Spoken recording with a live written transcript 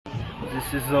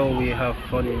This is how we have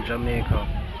fun in Jamaica.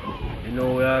 You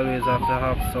know, we always have to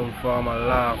have some form of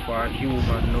laugh or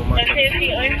humor, no matter the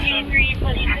situation.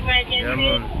 Yeah,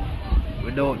 man.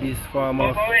 Without this form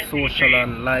of social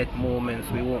and light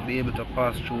moments, we won't be able to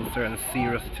pass through certain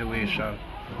serious situations.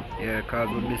 Yeah, because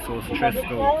we'll be so stressed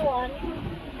out.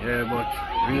 Yeah, but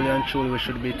really and truly we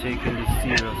should be taking this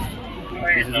serious.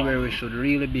 This is where we should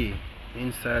really be,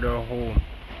 inside our home,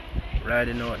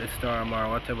 riding out the storm or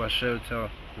whatever shelter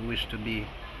we wish to be,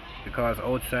 because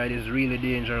outside is really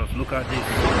dangerous. Look at this.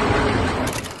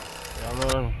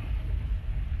 Yeah, man.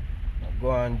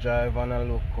 Go and drive and a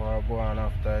look or go on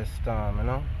after a storm, you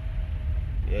know.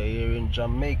 Yeah, here in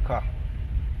Jamaica.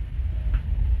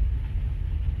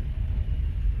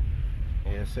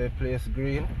 Yeah, say place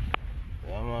green.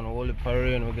 Yeah, man, whole heap of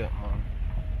rain we get, man,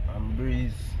 and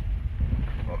breeze.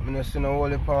 But I don't see no whole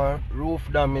heap of roof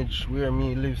damage where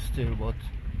me live still, but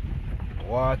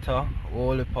water,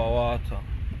 whole heap of water.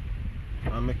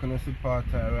 I'm making a see part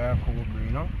of where I could be,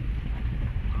 you know.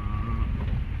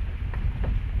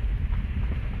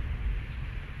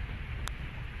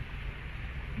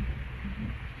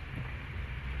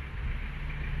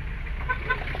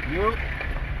 You.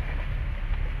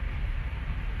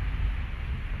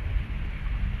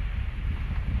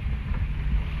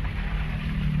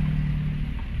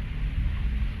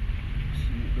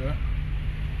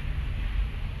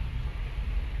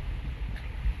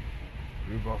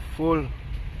 River full,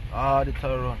 all the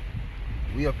time run.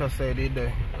 We up aside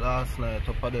there last night,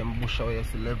 up at them bush where you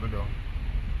see level down.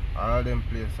 All them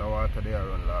places of water they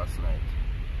run last night.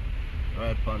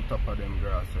 Right on top of them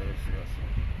grass where you see us.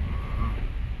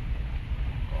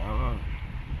 Yeah, man.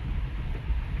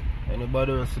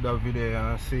 Anybody will see that video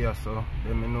and see us, so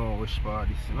let me know which part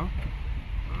this, you know.